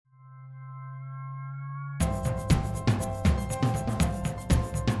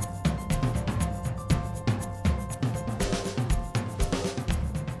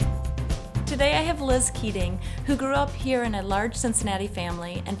Today I have Liz Keating, who grew up here in a large Cincinnati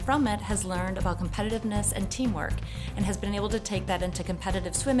family and from it has learned about competitiveness and teamwork and has been able to take that into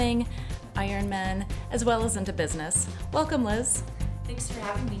competitive swimming, Ironman, as well as into business. Welcome, Liz. Thanks for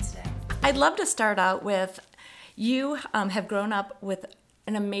having me today. I'd love to start out with, you have grown up with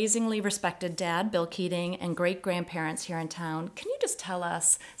an amazingly respected dad, Bill Keating, and great-grandparents here in town. Can you just tell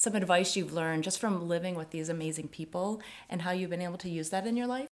us some advice you've learned just from living with these amazing people and how you've been able to use that in your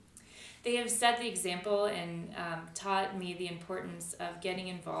life? They have set the example and taught me the importance of getting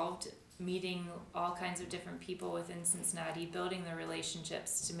involved, meeting all kinds of different people within Cincinnati, building the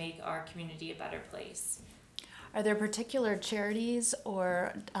relationships to make our community a better place. Are there particular charities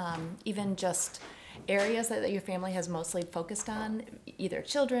or even just areas that your family has mostly focused on, either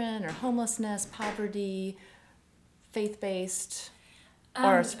children or homelessness, poverty, faith-based,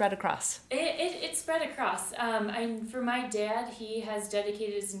 or spread across? It's spread across. For my dad, he has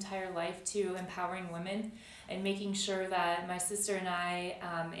dedicated his entire life to empowering women and making sure that my sister and I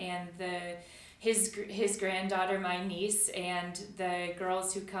and his granddaughter, my niece, and the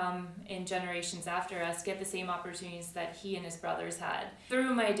girls who come in generations after us get the same opportunities that he and his brothers had.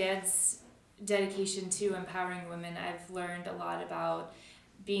 Through my dad's dedication to empowering women, I've learned a lot about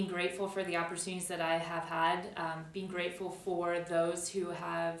being grateful for the opportunities that I have had, being grateful for those who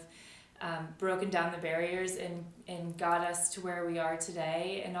have broken down the barriers and got us to where we are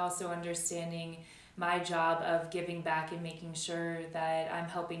today, and also understanding my job of giving back and making sure that I'm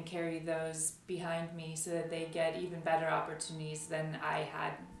helping carry those behind me so that they get even better opportunities than I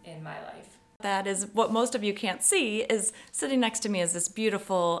had in my life. That is what most of you can't see, is sitting next to me is this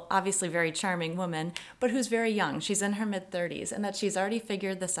beautiful, obviously very charming woman, but who's very young. She's in her mid-30s, and that she's already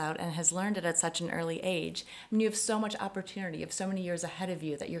figured this out and has learned it at such an early age. And you have so much opportunity, you have so many years ahead of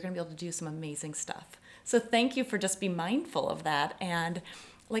you that you're going to be able to do some amazing stuff. So thank you for just being mindful of that. And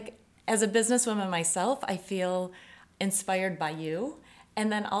as a businesswoman myself, I feel inspired by you.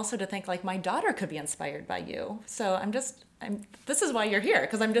 And then also to think my daughter could be inspired by you. So this is why you're here,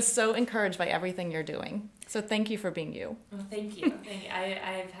 because I'm just so encouraged by everything you're doing. So thank you for being you. Well, thank you.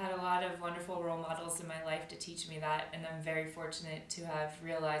 I've had a lot of wonderful role models in my life to teach me that, and I'm very fortunate to have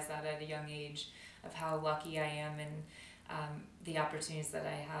realized that at a young age of how lucky I am and the opportunities that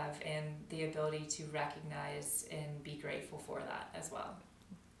I have and the ability to recognize and be grateful for that as well.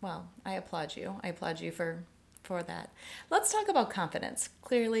 Well, I applaud you. I applaud you for that. Let's talk about confidence.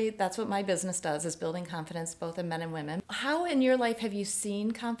 Clearly, that's what my business does, is building confidence both in men and women. How in your life have you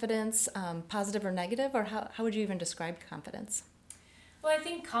seen confidence, positive or negative, or how would you even describe confidence? Well, I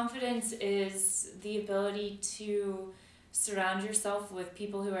think confidence is the ability to surround yourself with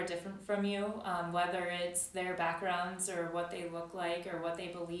people who are different from you, whether it's their backgrounds or what they look like or what they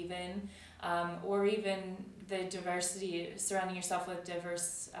believe in, or even the diversity, surrounding yourself with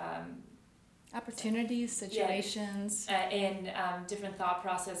diverse opportunities, situations, and different thought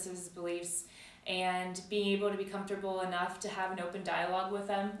processes, beliefs, and being able to be comfortable enough to have an open dialogue with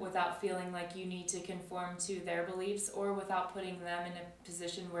them without feeling like you need to conform to their beliefs, or without putting them in a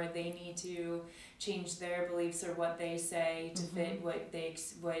position where they need to change their beliefs or what they say to fit what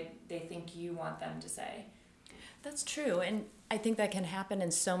they think you want them to say. That's true, and I think that can happen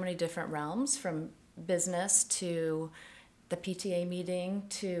in so many different realms, from business to the PTA meeting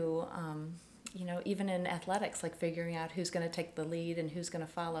to even in athletics, figuring out who's going to take the lead and who's going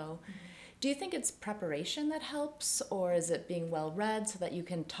to follow. Mm-hmm. Do you think it's preparation that helps, or is it being well-read so that you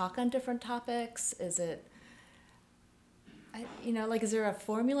can talk on different topics? Is it, is there a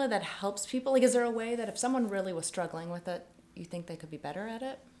formula that helps people? Is there a way that if someone really was struggling with it, you think they could be better at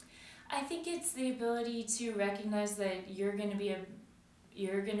it? I think it's the ability to recognize that you're going to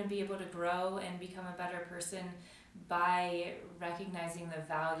be able to grow and become a better person by recognizing the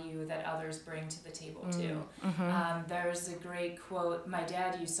value that others bring to the table too. Mm-hmm. There's a great quote, my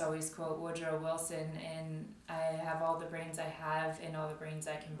dad used to always quote Woodrow Wilson, and I have all the brains I have and all the brains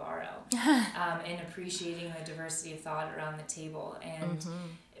I can borrow, and appreciating the diversity of thought around the table. And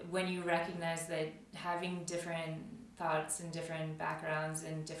when you recognize that having different thoughts and different backgrounds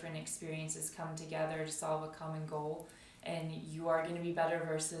and different experiences come together to solve a common goal, and you are going to be better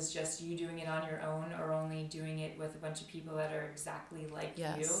versus just you doing it on your own or only doing it with a bunch of people that are exactly like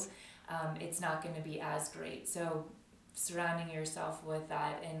you, it's not going to be as great. So surrounding yourself with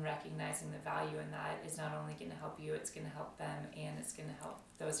that and recognizing the value in that is not only going to help you, it's going to help them, and it's going to help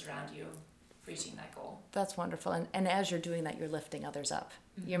those around you reaching that goal. That's wonderful. And as you're doing that, you're lifting others up.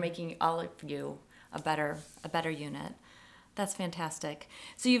 Mm-hmm. You're making all of you a better unit. That's fantastic.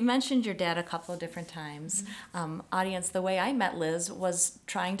 So you've mentioned your dad a couple of different times. Mm-hmm. Audience, the way I met Liz was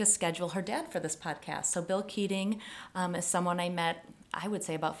trying to schedule her dad for this podcast. So Bill Keating is someone I met I would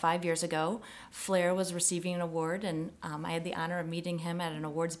say about 5 years ago, Flair was receiving an award, and I had the honor of meeting him at an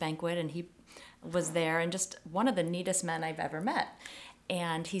awards banquet, and he was there, and just one of the neatest men I've ever met.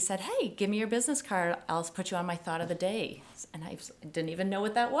 And he said, "Hey, give me your business card. I'll put you on my thought of the day." And I didn't even know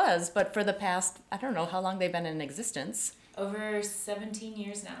what that was, but for the past, I don't know how long they've been in existence. Over 17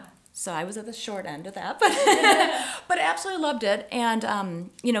 years now. So I was at the short end of that, but absolutely loved it. And,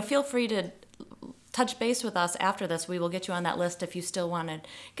 feel free to touch base with us after this. We will get you on that list if you still want to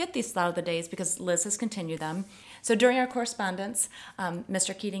get these thought of the days, because Liz has continued them. So during our correspondence,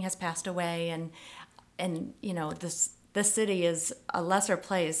 Mr. Keating has passed away, and this city is a lesser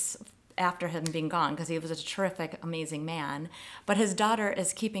place after him being gone, because he was a terrific, amazing man. But his daughter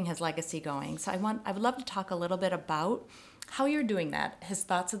is keeping his legacy going. So I would love to talk a little bit about how you're doing that, his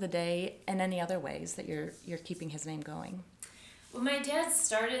thoughts of the day, and any other ways that you're keeping his name going. Well, my dad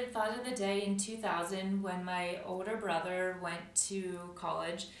started Thought of the Day in 2000 when my older brother went to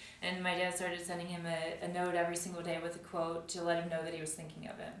college, and my dad started sending him a note every single day with a quote to let him know that he was thinking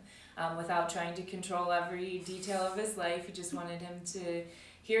of him. Without trying to control every detail of his life, he just wanted him to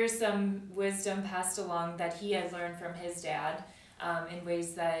hear some wisdom passed along that he had learned from his dad, in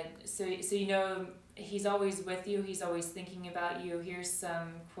ways that, he's always with you, he's always thinking about you. Here's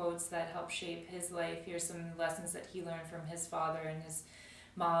some quotes that help shape his life. Here's some lessons that he learned from his father and his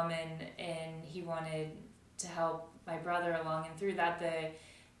mom, and he wanted to help my brother along. And through that,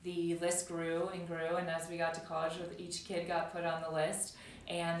 the list grew and grew, and as we got to college, each kid got put on the list.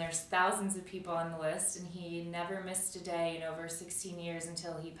 And there's thousands of people on the list, and he never missed a day in over 16 years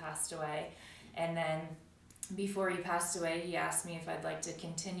until he passed away. And then before he passed away, he asked me if I'd like to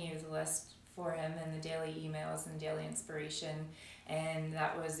continue the list for him and the daily emails and daily inspiration, and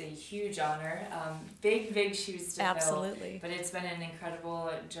that was a huge honor. Big shoes to Absolutely. fill, but it's been an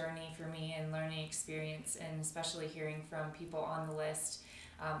incredible journey for me and learning experience, and especially hearing from people on the list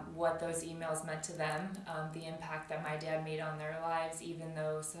what those emails meant to them, the impact that my dad made on their lives, even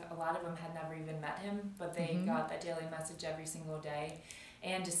though a lot of them had never even met him, but they got that daily message every single day.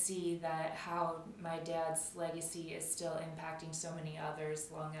 And to see that how my dad's legacy is still impacting so many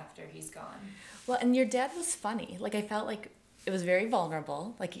others long after he's gone. Well, and your dad was funny. Like, I felt like it was very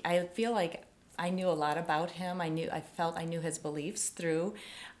vulnerable. Like, I feel like I knew a lot about him. I felt I knew his beliefs through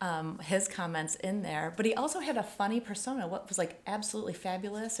his comments in there. But he also had a funny persona. What was like absolutely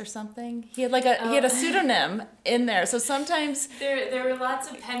fabulous or something? He had he had a pseudonym in there. So sometimes there were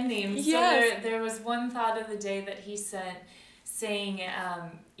lots of pen names. Yes. So there was one thought of the day that he sent, saying,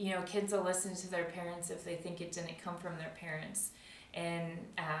 kids will listen to their parents if they think it didn't come from their parents. And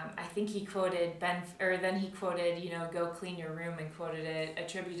I think he quoted then he quoted, go clean your room, and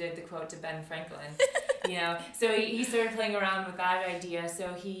attributed the quote to Ben Franklin. So he started playing around with that idea.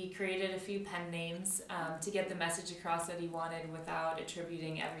 So he created a few pen names to get the message across that he wanted without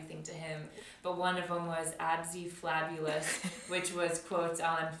attributing everything to him. But one of them was Absy Flabulous, which was quotes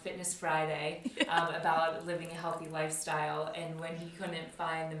on Fitness Friday about living a healthy lifestyle. And when he couldn't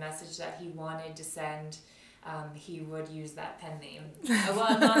find the message that he wanted to send, he would use that pen name,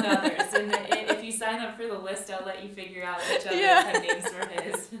 among others. And if you sign up for the list, I'll let you figure out which other pen names were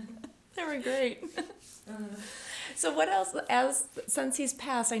his. They were great. So what else, since he's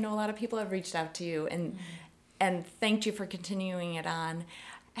passed, I know a lot of people have reached out to you and thanked you for continuing it on.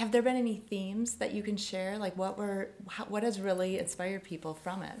 Have there been any themes that you can share? Like what has really inspired people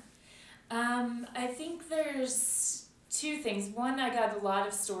from it? I think there's two things. One, I got a lot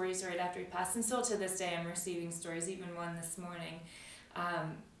of stories right after he passed, and still to this day I'm receiving stories, even one this morning.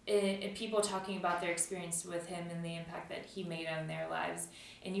 People talking about their experience with him and the impact that he made on their lives.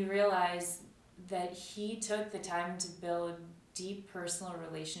 And you realize that he took the time to build deep personal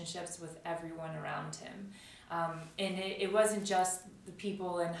relationships with everyone around him. And it wasn't just the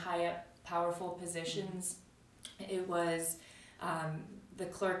people in high up, powerful positions. It was the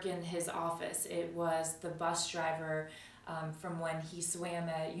clerk in his office. It was the bus driver from when he swam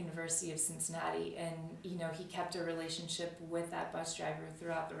at University of Cincinnati, and he kept a relationship with that bus driver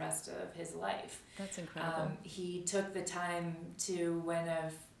throughout the rest of his life. That's incredible. He took the time to, when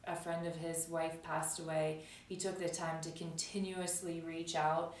a friend of his wife passed away, he took the time to continuously reach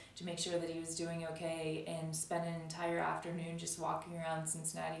out to make sure that he was doing okay, and spent an entire afternoon just walking around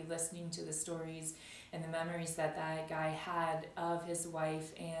Cincinnati listening to the stories and the memories that guy had of his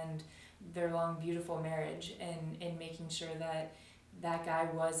wife and their long, beautiful marriage, and making sure that guy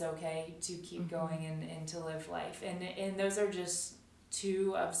was okay to keep going and to live life. And those are just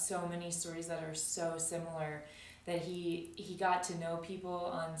two of so many stories that are so similar, that he got to know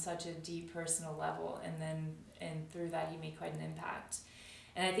people on such a deep personal level, and through that he made quite an impact.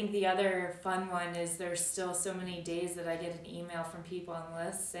 And I think the other fun one is there's still so many days that I get an email from people on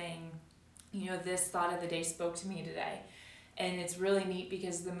lists saying, this thought of the day spoke to me today. And it's really neat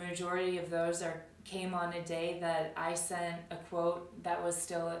because the majority of those came on a day that I sent a quote that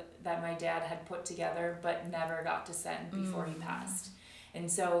my dad had put together but never got to send before he passed.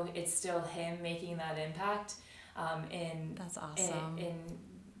 And so it's still him making that impact That's awesome. in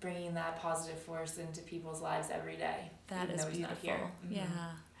bringing that positive force into people's lives every day. That is beautiful. Mm-hmm. Yeah.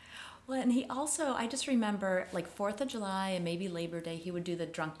 Well, and he also, I just remember like 4th of July and maybe Labor Day, he would do the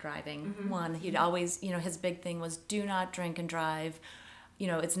drunk driving one. He'd always, his big thing was do not drink and drive.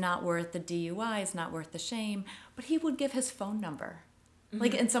 It's not worth the DUI, it's not worth the shame. But he would give his phone number.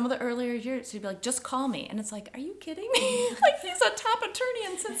 Like in some of the earlier years, he'd be like, just call me. And it's like, are you kidding me? Like he's a top attorney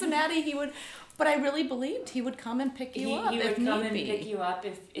in Cincinnati. But I really believed he would come and pick you up if need be. He would come and pick you up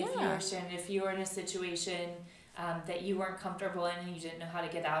if you were in a situation that you weren't comfortable in and you didn't know how to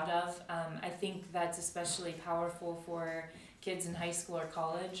get out of. I think that's especially powerful for kids in high school or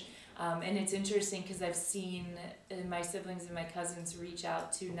college. And it's interesting because I've seen my siblings and my cousins reach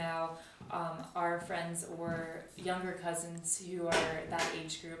out to now our friends or younger cousins who are that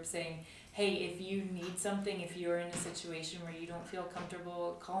age group saying, hey, if you need something, if you're in a situation where you don't feel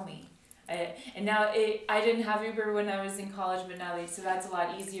comfortable, call me. And now I didn't have Uber when I was in college, but now so that's a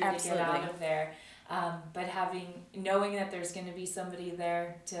lot easier Absolutely. to get out of there. But knowing that there's going to be somebody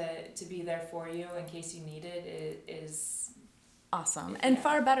there to be there for you in case you need it is awesome. And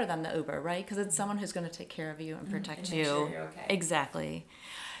far better than the Uber, right? Because it's someone who's going to take care of you and protect and you. Make sure you're okay. Exactly.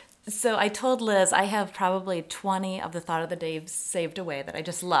 So I told Liz I have probably 20 of the thought of the day saved away that I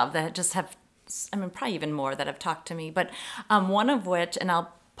just love, that just have, probably even more that have talked to me. But one of which, and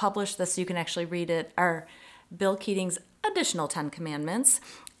I'll publish this so you can actually read it, are Bill Keating's additional 10 commandments.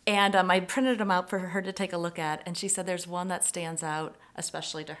 And I printed them out for her to take a look at. And she said there's one that stands out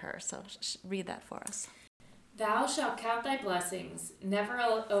especially to her. So read that for us. Thou shalt count thy blessings, never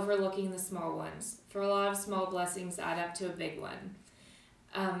overlooking the small ones, for a lot of small blessings add up to a big one.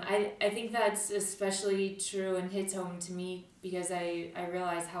 I think that's especially true and hits home to me because I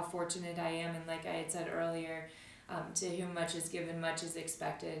realize how fortunate I am, and like I had said earlier, to whom much is given, much is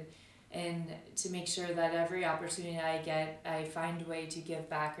expected, and to make sure that every opportunity I get, I find a way to give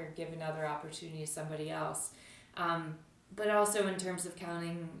back or give another opportunity to somebody else. But also in terms of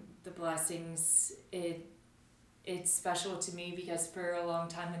counting the blessings, it's special to me because for a long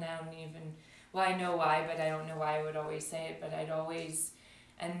time, and I know why, but I don't know why I would always say it, but I'd always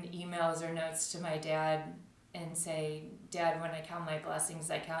end emails or notes to my dad and say, Dad, when I count my blessings,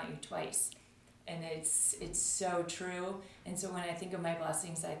 I count you twice. And it's so true. And so when I think of my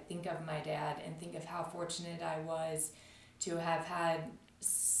blessings, I think of my dad and think of how fortunate I was to have had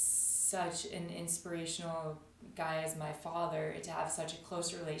such an inspirational guy as my father, to have such a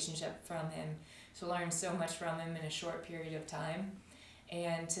close relationship from him, to learn so much from him in a short period of time,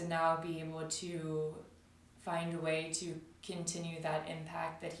 and to now be able to find a way to continue that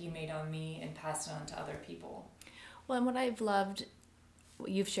impact that he made on me and pass it on to other people. Well, and what I've loved,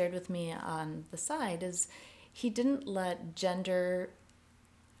 what you've shared with me on the side, is he didn't let gender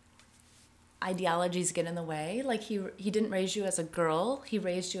ideologies get in the way. Like he didn't raise you as a girl, he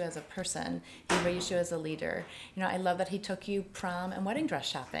raised you as a person. He raised you as a leader. I love that he took you prom and wedding dress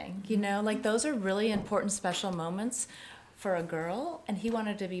shopping. Like those are really important, special moments for a girl, and he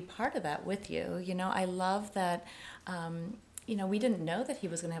wanted to be part of that with you. I love that we didn't know that he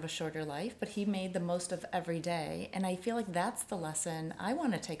was going to have a shorter life, but he made the most of every day. And I feel like that's the lesson I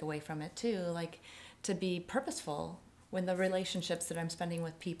want to take away from it too, like to be purposeful when the relationships that I'm spending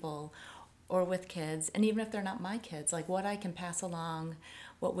with people or with kids, and even if they're not my kids, like what I can pass along,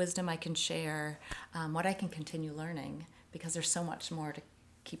 what wisdom I can share, what I can continue learning, because there's so much more to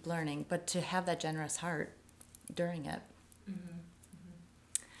keep learning, but to have that generous heart during it. Mm-hmm.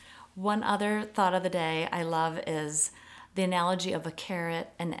 Mm-hmm. One other thought of the day I love is the analogy of a carrot,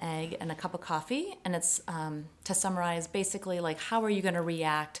 an egg, and a cup of coffee. And it's to summarize basically like how are you going to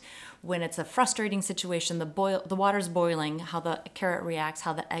react when it's a frustrating situation, the water's boiling, how the carrot reacts,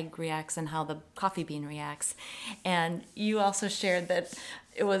 how the egg reacts, and how the coffee bean reacts. And you also shared that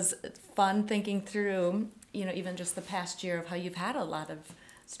it was fun thinking through, even just the past year of how you've had a lot of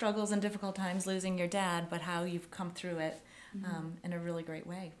struggles and difficult times losing your dad, but how you've come through it in a really great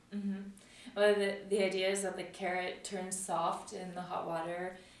way. Mm-hmm. Well, the idea is that the carrot turns soft in the hot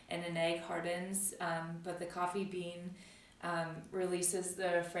water and an egg hardens, but the coffee bean releases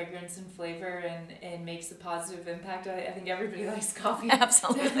the fragrance and flavor and makes a positive impact. I think everybody likes coffee.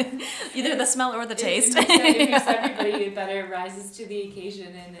 Absolutely. Either the smell or the taste. It makes everybody better, rises to the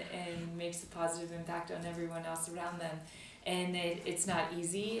occasion and makes a positive impact on everyone else around them. And it's not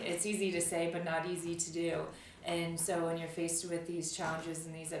easy. It's easy to say, but not easy to do. And so when you're faced with these challenges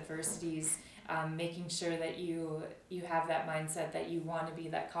and these adversities, making sure that you have that mindset that you want to be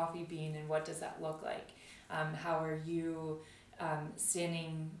that coffee bean, and what does that look like? How are you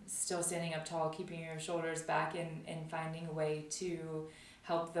still standing up tall, keeping your shoulders back, and finding a way to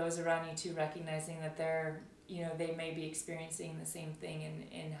help those around you too, recognizing that they may be experiencing the same thing,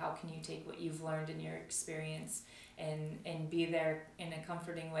 and how can you take what you've learned in your experience and be there in a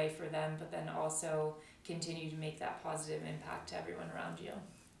comforting way for them, but then also continue to make that positive impact to everyone around you.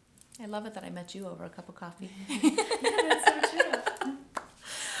 I love it that I met you over a cup of coffee. That's so true.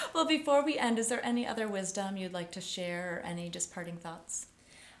 Well, before we end, is there any other wisdom you'd like to share, or any just parting thoughts?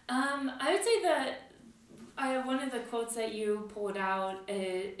 I would say that one of the quotes that you pulled out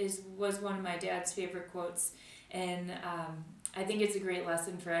was one of my dad's favorite quotes, and I think it's a great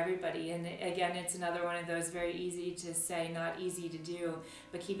lesson for everybody. And again, it's another one of those very easy to say, not easy to do,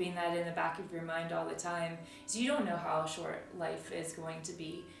 but keeping that in the back of your mind all the time. So you don't know how short life is going to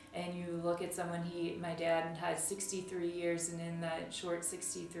be. And you look at someone, my dad had 63 years, and in that short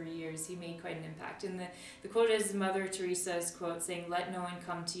 63 years, he made quite an impact. And the quote is Mother Teresa's quote saying, "Let no one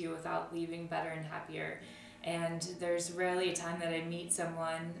come to you without leaving better and happier." And there's rarely a time that I meet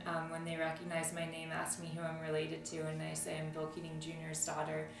someone when they recognize my name, ask me who I'm related to, and I say I'm Bill Keating Jr.'s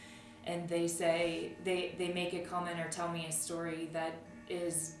daughter. And they say, they make a comment or tell me a story that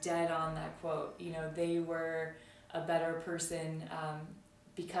is dead on that quote. They were a better person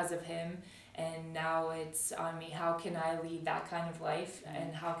because of him, and now it's on me. How can I lead that kind of life,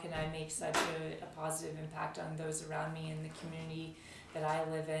 and how can I make such a positive impact on those around me in the community that I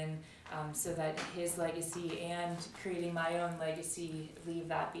live in, so that his legacy and creating my own legacy leave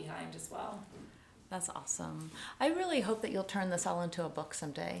that behind as well. That's awesome. I really hope that you'll turn this all into a book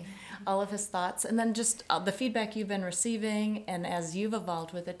someday. All of his thoughts, and then just the feedback you've been receiving, and as you've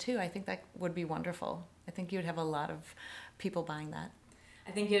evolved with it too, I think that would be wonderful. I think you'd have a lot of people buying that. I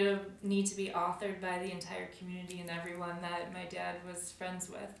think it'll need to be authored by the entire community and everyone that my dad was friends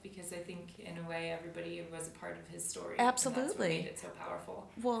with, because I think in a way everybody was a part of his story. Absolutely. And that's what made it so powerful.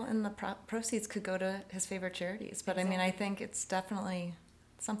 Well, and the proceeds could go to his favorite charities. But exactly. I think it's definitely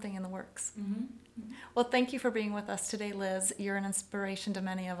something in the works. Mm-hmm. Mm-hmm. Well, thank you for being with us today, Liz. You're an inspiration to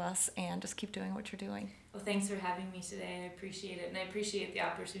many of us, and just keep doing what you're doing. Well, thanks for having me today. I appreciate it, and I appreciate the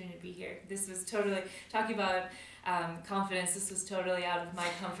opportunity to be here. This was totally, talking about confidence, this was totally out of my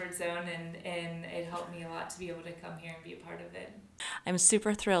comfort zone, and it helped me a lot to be able to come here and be a part of it. I'm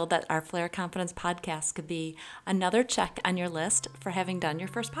super thrilled that our Flair Confidence podcast could be another check on your list for having done your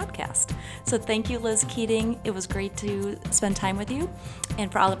first podcast. So thank you, Liz Keating. It was great to spend time with you.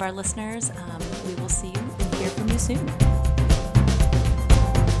 And for all of our listeners, we will see you and hear from you soon.